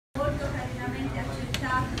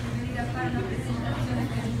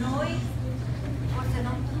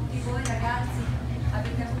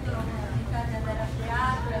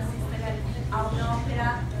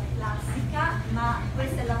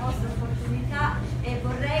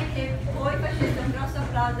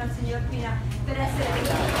aplaudan al señor Pina.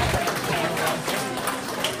 Presente.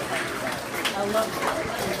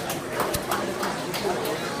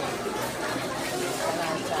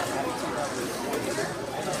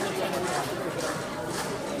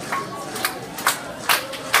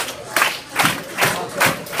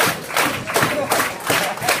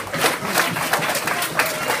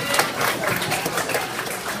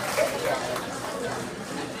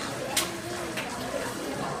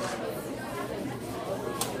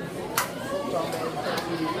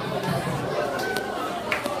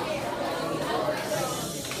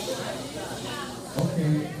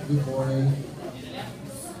 Okay, good morning.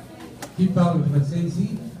 Chi parla francese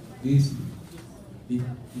is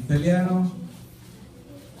italiano.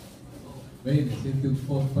 Bene, siete un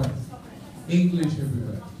po' sparsi. English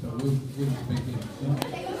everywhere, so we'll speak English.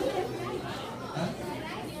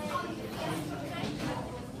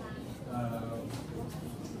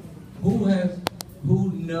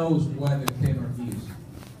 Who knows what a tenor is?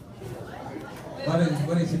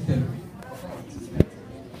 What is a tenor?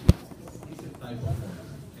 It's a type of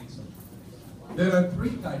voice. Excellent. There are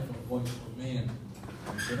three types of voice for men.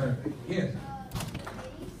 Yes.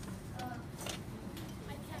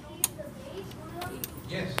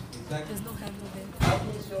 Yes, exactly.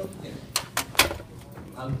 Alto, yes.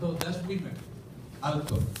 Alto, that's women.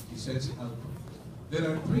 Alto, he says alto. There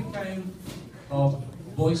are three kinds of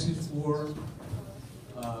voices for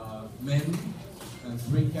men and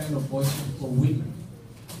three kinds of voices for women.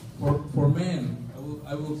 For men,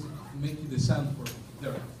 I will make you the sound for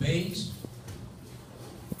there are bass,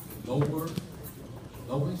 lowest,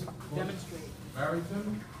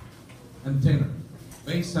 baritone, and tenor.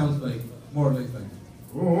 Bass sounds like more or less like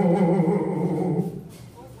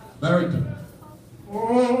baritone.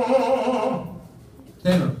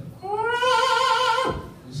 Tenor.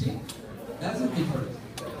 You see? That's the difference.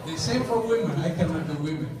 The same for women. I cannot do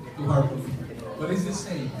women. Too hard for me. But it's the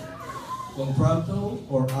same. Contralto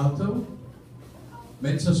or alto,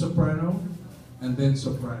 mezzo soprano, and then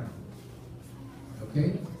soprano.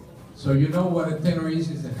 Okay? So you know what a tenor is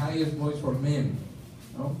the highest voice for men.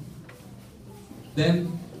 No?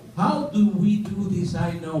 Then, how do we do this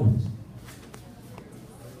high note?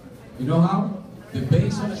 You know how? The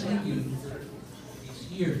bass of singing is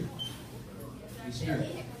here. It's here.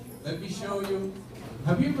 Let me show you.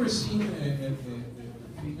 Have you ever seen a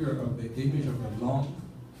figure of the image of a long?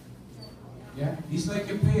 Yeah? It's like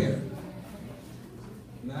a pear.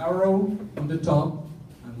 Narrow on the top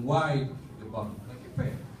and wide at the bottom. Like a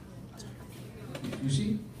pear. You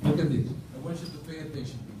see? Look at this. I want you to pay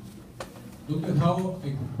attention. Look at how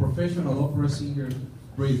a professional opera singer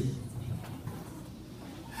breathes.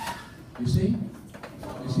 You see?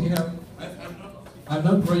 You see how I'm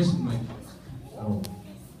not raising my voice. Oh,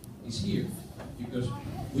 it's here because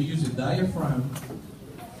we use a diaphragm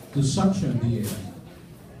to suction the air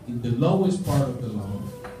in the lowest part of the lung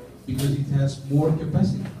because it has more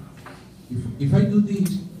capacity. If I do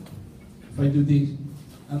this,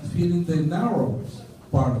 I'm feeling the narrowest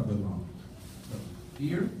part of the lung. So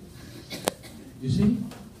here, you see?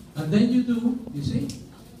 And then you see?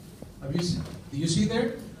 Do you see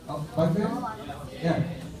there? Back there? Yeah.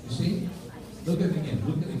 You see? Look at it again.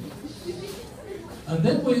 Look at it. And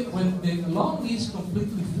then when the lung is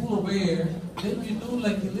completely full of air, then you do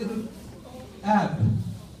like a little ab,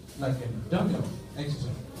 like a dumbbell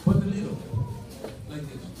exercise. Put a little, like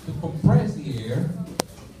this, to compress the air.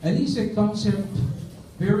 And it's a concept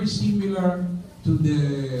very similar to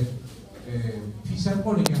the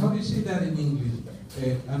fisarmonica. How do you say that in English?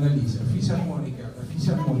 Annalisa, fisarmonica.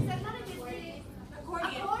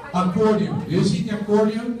 Accordion. Do you see the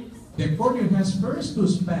accordion? The accordion has first to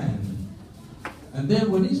expand, and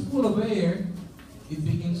then when it's full of air, it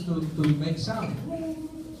begins to make sound.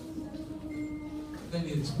 Then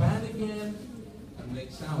it expands again and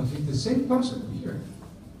makes sounds. It's the same concept here.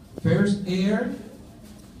 First air,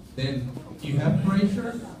 then you have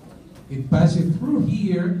pressure, it passes through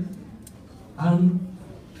here, and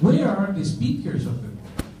where are the speakers of them?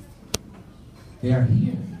 They are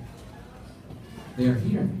here. They are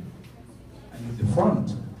here. And in the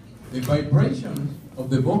front, the vibration of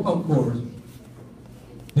the vocal cords,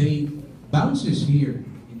 they bounces here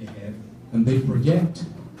in the head and they project.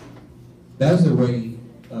 That's the way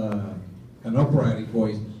an operatic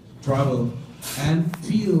voice travels and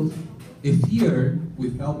fills a theater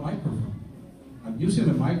without microphone. I'm using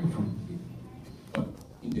a microphone here, but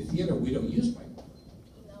in the theater we don't use microphone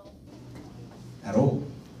at all.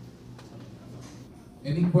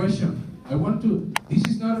 Any question? This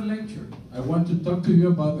is not a lecture. I want to talk to you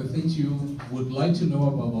about the things you would like to know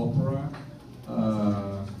about opera.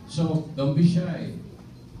 So don't be shy.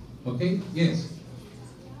 Okay? Yes?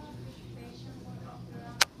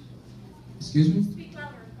 Excuse me? Speak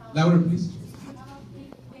louder. Louder, please.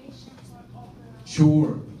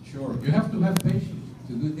 Sure, sure. You have to have patience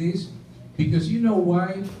to do this because you know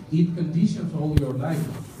why? It conditions all your life.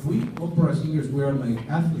 We opera singers, we are like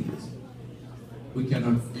athletes. We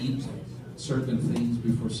cannot eat certain things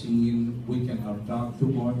before singing. We cannot talk too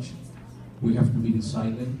much. We have to be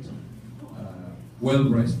silent, well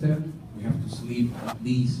rested. We have to sleep at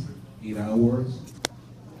least 8 hours.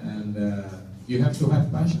 And you have to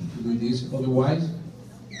have passion to do this. Otherwise,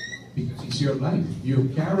 because it's your life. You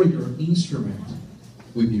carry your instrument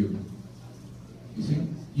with you. You see?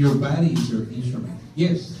 Your body is your instrument.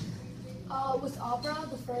 Yes? Was opera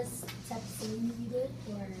the first type of singing you did?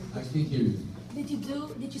 Or I can hear you.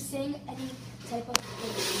 did you sing any type of,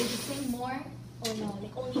 did you sing more or no,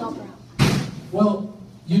 like only opera? Well,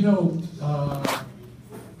 you know,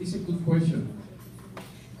 it's a good question.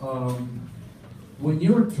 When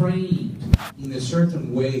you're trained in a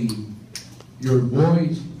certain way, your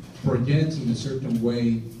voice projects in a certain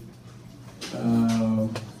way.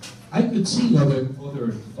 I could sing other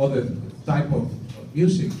type of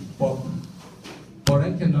music, pop, but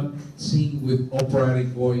I cannot sing with operatic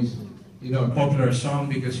voice, you know, a popular song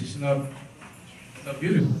because it's not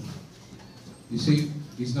beautiful. You see,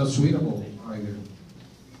 it's not suitable either.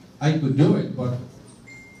 I could do it, but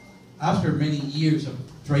after many years of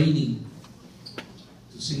training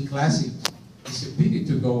to sing classic, it's a pity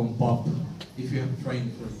to go on pop if you have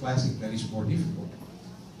trained for classic. That is more difficult.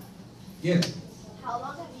 Yes. How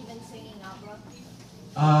long have you been singing opera?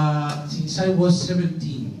 Since I was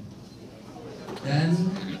 17.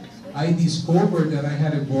 Then I discovered that I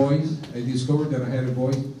had a voice. I discovered that I had a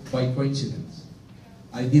voice by coincidence.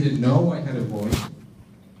 I didn't know I had a voice.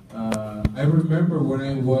 I remember when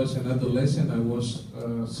I was an adolescent, I was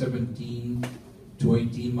 17 to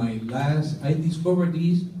 18. I discovered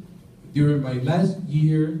this during my last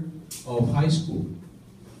year of high school.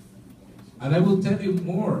 And I will tell you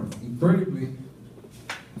more, incredibly.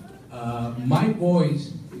 My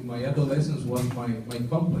voice in my adolescence was my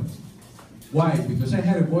complex. Why? Because I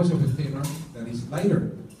had a voice of a tenor that is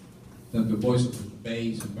lighter than the voice of the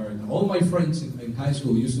bass and baritone. All my friends in high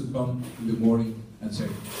school used to come in the morning and say,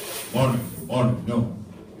 morning, no.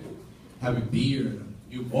 Have a beer, and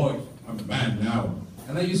new voice, I'm a man now.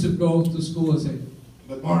 And I used to go to school and say,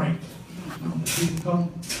 good morning. No, didn't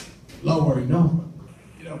come lower enough.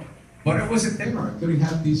 You know. But I was a tenor. I couldn't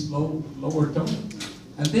have this lower tone.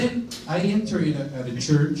 And then I entered at a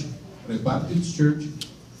church, at a Baptist church,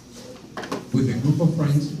 with a group of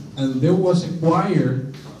friends, and there was a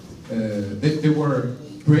choir. They were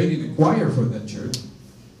creating a choir for that church.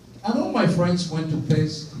 And all my friends went to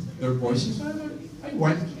test their voices. I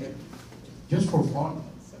went just for fun.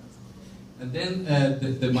 And then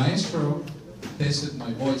the maestro tested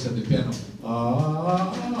my voice at the piano.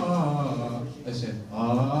 I said,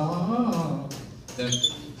 Then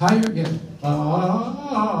higher again.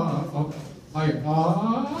 Okay. Higher.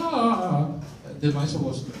 The maestro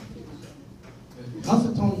was half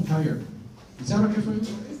a tone higher. Is that okay for you?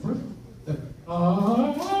 Perfect.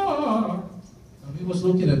 And he was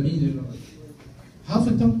looking at me, you know, half a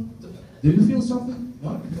tone. Do you feel something?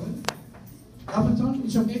 No? Half a tone?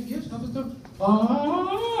 It's okay? Yes, half a tone.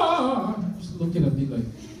 Just looking at me like.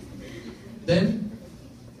 Then,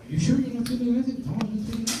 you sure you're not feeling anything? No, I'm not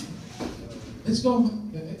feeling anything. Let's go a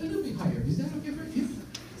little bit higher. Is that okay for you?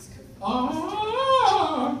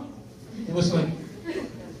 It was like,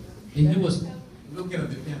 and he was looking at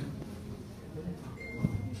the piano.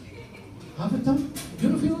 Half a tone? You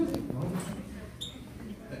don't feel anything? No.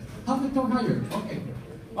 Half a tone higher. Okay.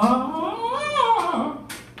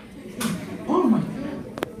 Oh my God.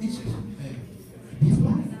 This is a B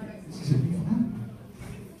flat. This is a B flat.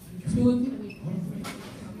 You feel anything? Oh.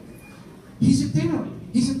 He's a tenor.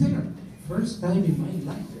 He's a tenor. First time in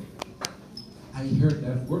my life I heard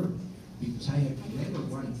that word because I have never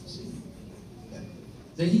wanted to sing it.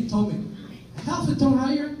 Then he told me, half a tone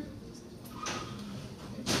higher.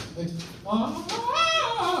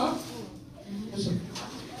 Listen,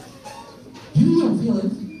 you don't feel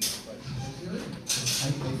it. I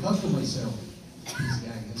thought to myself, this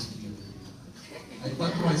guy has to be a I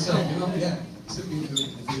thought to myself, you know, yeah, he's a bit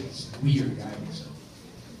weird guy. So.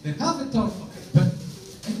 Then half a tone, but I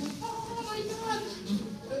went, oh my God,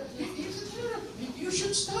 he's a tenor. You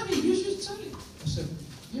should study. I said,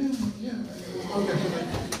 yeah, okay.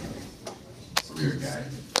 Weird guy.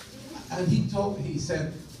 And he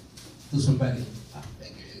said to somebody,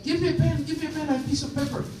 give me a pen, a piece of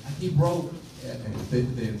paper. And he wrote the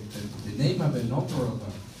name of a number of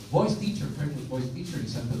a voice teacher, famous voice teacher in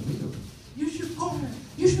Santo Domingo. You should call her.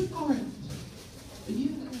 Yeah, I'm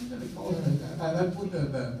going to call her. I put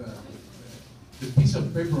the piece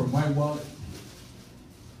of paper on my wallet,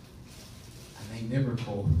 and I never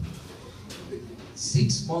called.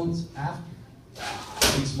 6 months after,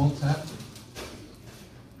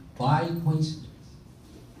 by coincidence,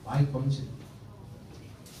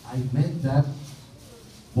 I met that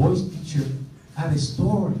voice teacher at a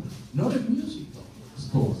store, not a musical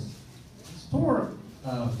store,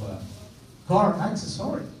 of car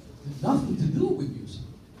accessories, nothing to do with music.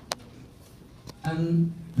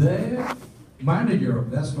 And the manager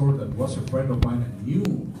of that store, that was a friend of mine and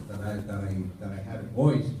knew that I had a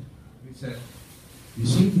voice, he said, "You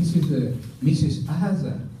see, this is the Mrs.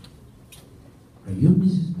 Aza. Are you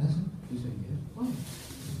Mrs. Aza?" He said, "Yes." "Why?"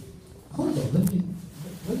 "Hold on, let me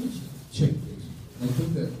check this." And I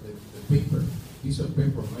took the paper, piece of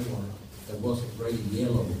paper on my one that was already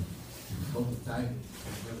yellow. All the time, I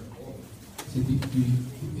never called. I said,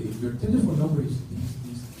 "Your telephone number is this."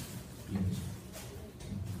 Yes.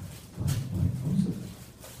 Why?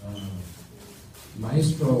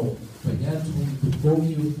 Maestro Peña told me to call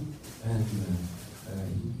you, and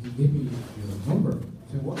he gave me your number.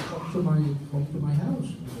 I said, "Well, come to my house.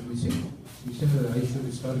 Let me see." He said that I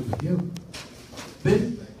should start with you. Then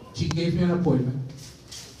she gave me an appointment,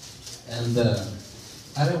 and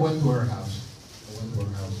I went to her house.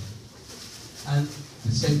 And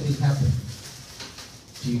the same thing happened.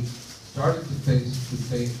 She started to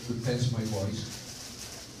test my voice,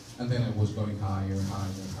 and then I was going higher.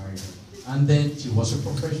 And then she was a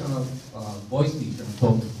professional voice teacher and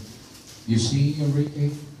told me, "You see,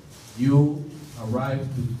 Enrique, you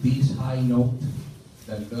arrived to this high note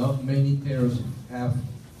that not many tenors have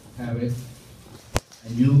it,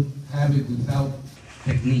 and you have it without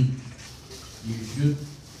technique. You should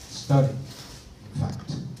study, in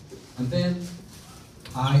fact." And then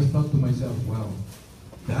I thought to myself, well,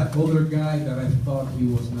 that older guy that I thought he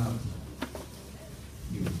was not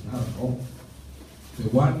at all. The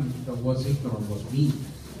one that was ignorant was me.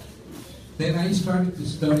 Then I started to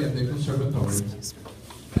study at the conservatory,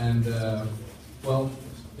 and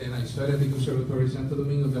then I studied at the Conservatory Santo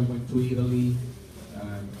Domingo, then went to Italy,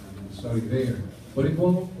 and studied there. But it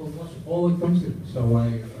was all a coincidence. So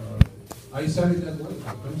I studied that way,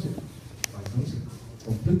 by coincidence,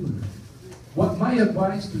 completely. What my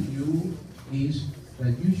advice to you is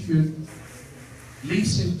that you should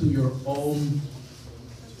listen to your own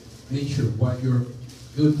nature, what you're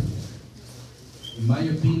good for. In my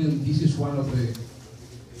opinion, this is one of the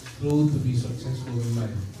clues to be successful in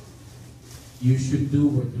life. You should do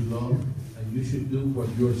what you love, and you should do what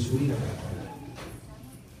you're sweet about.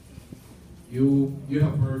 You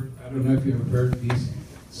have heard, I don't know if you have heard this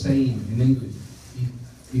saying in English,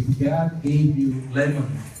 if God gave you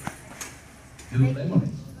lemon, do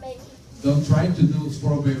lemonade. Don't try to do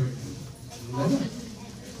strawberry. Do lemonade.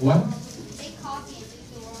 What? Take coffee and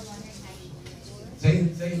leave the world wondering how you did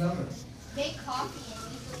it. Say louder. Take coffee and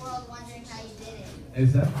leave the world wondering how you did it.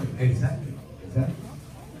 Exactly.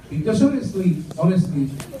 Because honestly,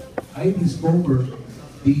 I discovered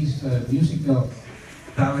this musical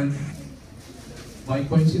talent by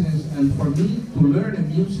coincidence, and for me to learn a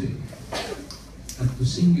music and to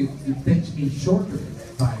sing it, it takes me shorter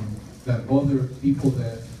time than other people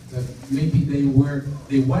that maybe they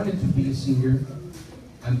wanted to be a singer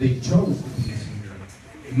and they chose to be a singer.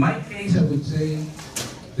 In my case, I would say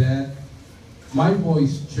that my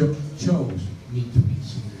voice chose me to be a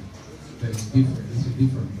singer. That is different. It's a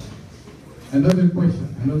different one. Another question.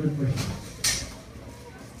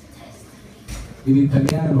 In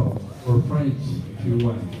Italiano or French, if you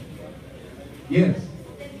want. Yes.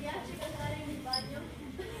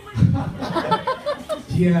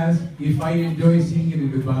 She asked if I enjoy singing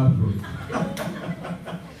in the bathroom.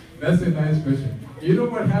 That's a nice question. You know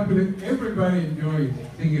what happened? Everybody enjoys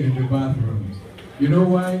singing in the bathroom. You know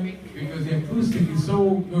why? Because the acoustic is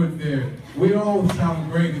so good there. We all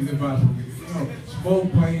sound great in the bathroom. You know, small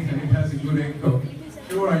place and it has a good echo.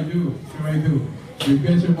 Sure I do. Mi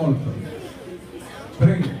piace molto.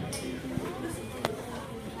 Prego.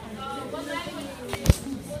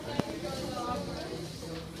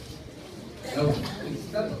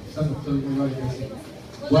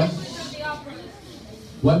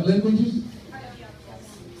 What languages?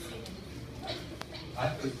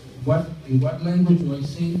 In what language do I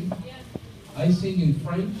sing? I sing in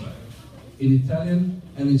French, in Italian,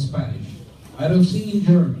 and in Spanish. I don't sing in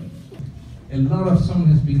German. A lot of songs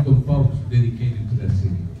has been composed dedicated to that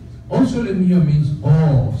city. Also, the mio means,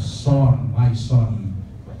 oh, son, my son,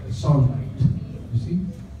 sunlight. You see?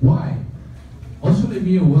 Why? Also, the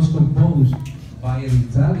mio was composed by an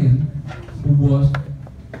Italian who was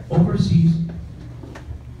overseas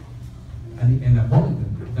and Napoleon.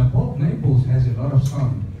 Naples has a lot of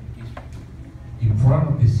sun. in front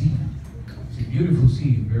of the sea. It's a beautiful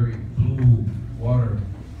sea, very blue water,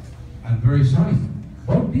 and very sunny.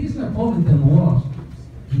 But this Napolitan was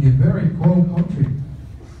in a very cold country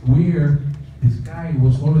where the sky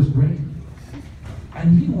was always gray.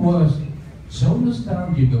 And he was so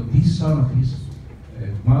nostalgic of this son of his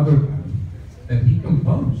mother that he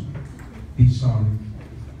composed this song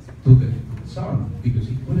to the sun because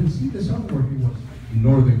he couldn't see the sun where he was in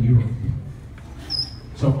Northern Europe.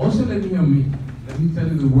 So, O Sole Mio, let me tell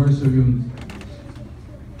you the words of your.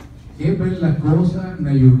 Che bella cosa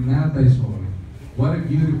una giornata di sole. What a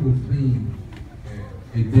beautiful thing,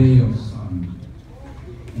 a day of sun.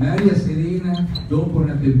 Un'aria serena dopo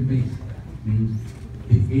una tempesta means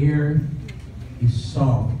the air is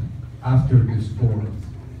soft after the storm.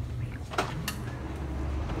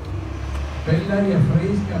 Bell'aria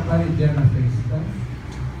fresca pare già una festa.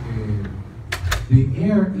 The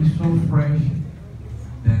air is so fresh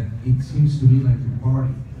that it seems to be like a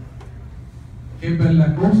party. Che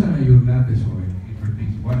bella cosa una giornata di sole. It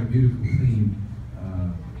repeats, what a beautiful thing,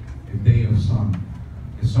 a day of sun,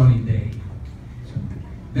 a sunny day. So,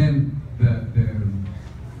 then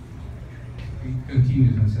it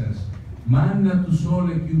continues and says, Manna tu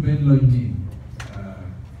sole più bello in me.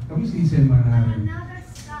 Come si dice manare? Another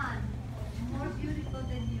sun, more beautiful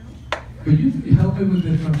than you. Could you help me with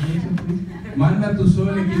the translation, please? Manna tu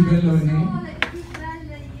sole più bello in me. Sole più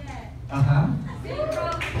bello in me. Aha.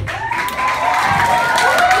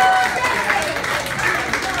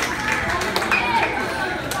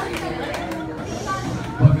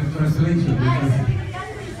 But the translation, because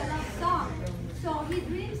It's a love song. So he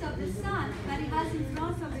dreams of the sun that he has in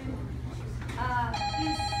front of him,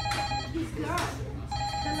 his girl,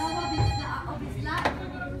 the love of his life.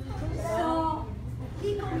 So he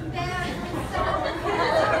compares the sun.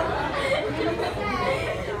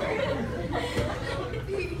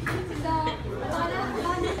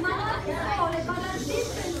 But a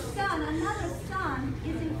different sun, another sun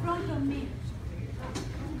is in front of me.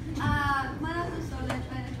 Malato sole,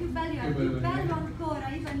 più bello ancora,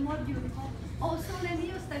 even more beautiful. Oh, sole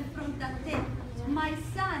mio sta in fronte a te. My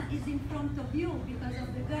son is in front of you because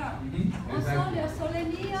of the girl. Oh sole mio sta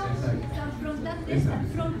in fronte a te, sta in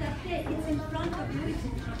fronte a te. It's in front of you, it's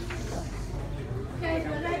in front of you. Okay,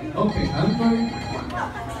 we're ready. okay,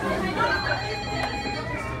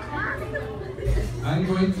 I'm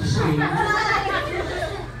going to sing.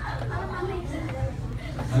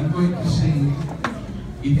 I'm going to sing.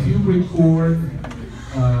 If you record,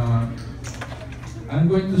 I'm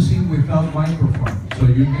going to sing without microphone, so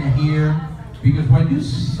you can hear. Because what you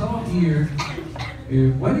saw here,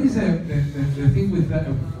 what is the thing with that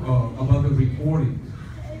about the recording?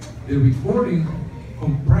 The recording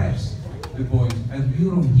compressed the voice, and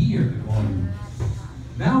you don't hear the volume.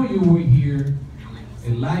 Now you will hear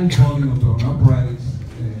a live volume of an operatic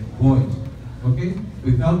voice, okay?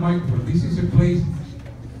 Without microphone. This is a place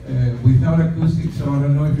without acoustics, so I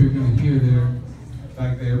don't know if you're going to hear there,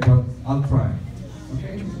 back there, but I'll try,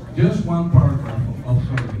 okay? Just one paragraph of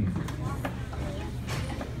something.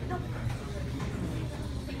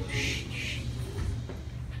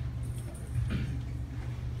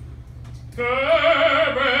 Che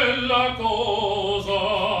bella cosa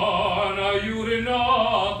una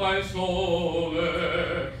giornata e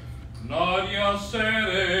sole, un'aria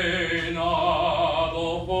serena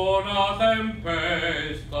dopo una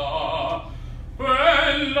tempesta,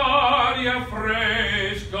 quell'aria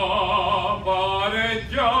fresca pare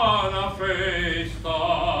già una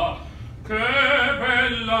festa. Che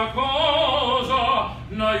bella cosa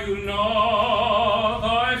una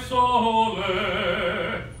giornata e sole.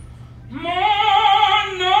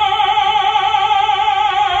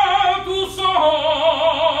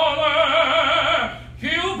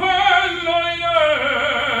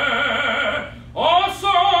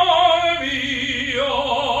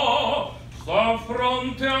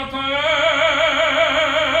 Fronte a te,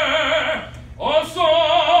 o sole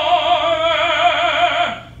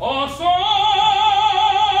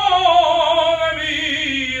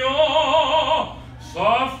mio,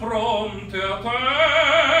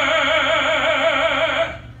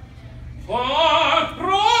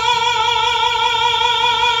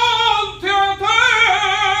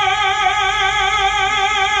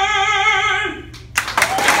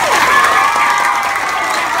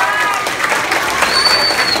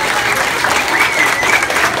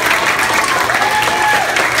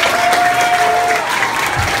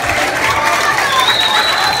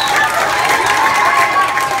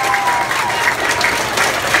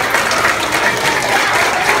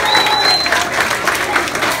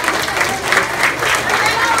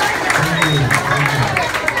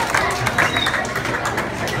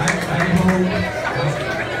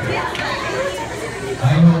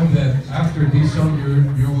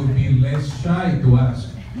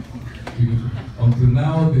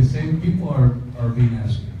 now the same people are being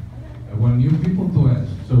asked. I want new people to ask.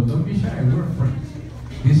 So don't be shy, we're friends.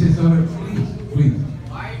 This is not a please.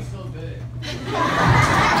 Why are you so good?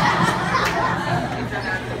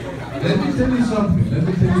 Let me tell you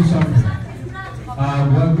something.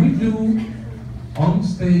 What we do on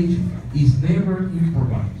stage is never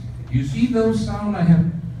improvised. You see those sounds I have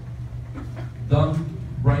done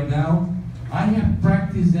right now? I have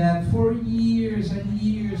practiced that for years and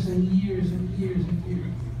years and years and years and years.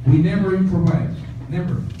 We never improvise,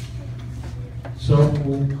 never. So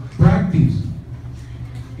practice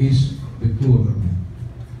is the clue of everything.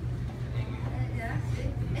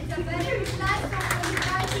 It's a very nice one when you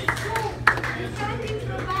guys in school. You can't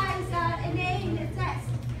improvise an A in a test.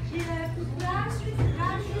 You have to practice.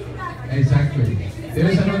 Exactly. There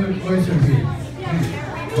is another question here.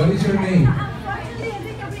 What is your name? Unfortunately,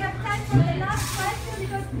 Enrique, we have time for the last question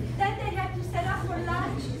because then they have to set up for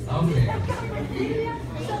lunch. Okay.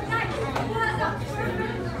 So nice. Who has a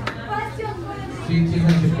perfect question for Enrique? She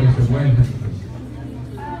has a question. When has a question?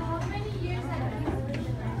 How many years have you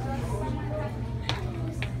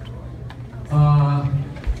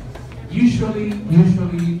Usually,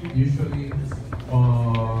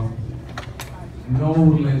 no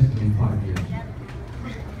less than 5 years.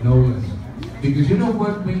 No less. Because you know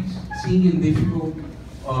what makes singing difficult?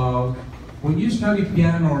 When you study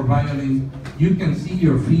piano or violin, you can see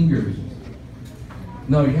your fingers.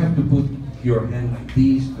 No, you have to put your hand like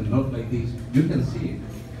this and not like this. You can see it.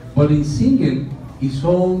 But in singing, it's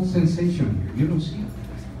all sensation here. You don't see it.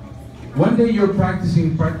 One day you're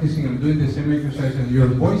practicing and doing the same exercise and your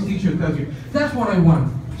voice teacher tells you, that's what I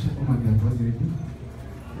want. You say, oh my God, what did I do?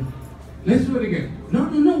 Let's do it again. No,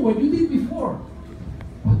 what you did before.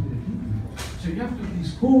 What did I do before? So you have to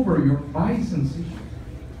discover your body sensation.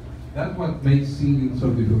 That's what makes singing so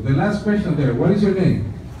difficult. The last question there, what is your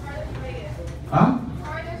name? Huh?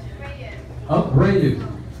 Oh, Reyes.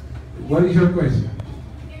 What is your question?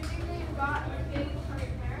 Do you think that you got your singing from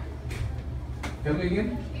your parents? Tell me again.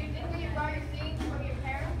 Do you think that you got your singing from your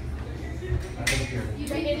parents? I don't hear. You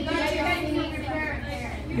think that you got your singing from your parents?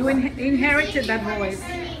 You inherited that voice.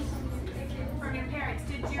 From your parents,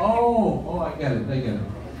 did you? Oh, I get it.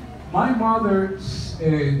 My mother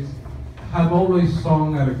have always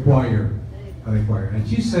sung at a choir, and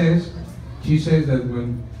she says that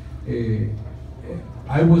when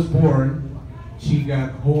I was born, she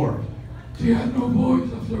got hoarse. She had no voice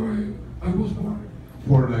after I was born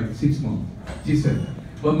for like 6 months. She said that.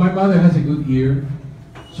 But my mother has a good ear,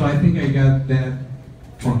 so I think I got that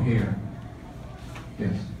from her.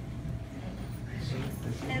 Yes.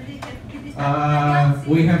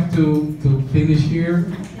 We have to finish here.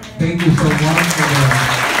 Thank you so much for the.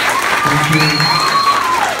 Thank you.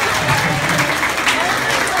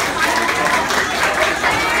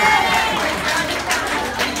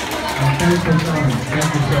 Thanks for coming. Thank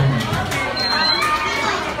you so much.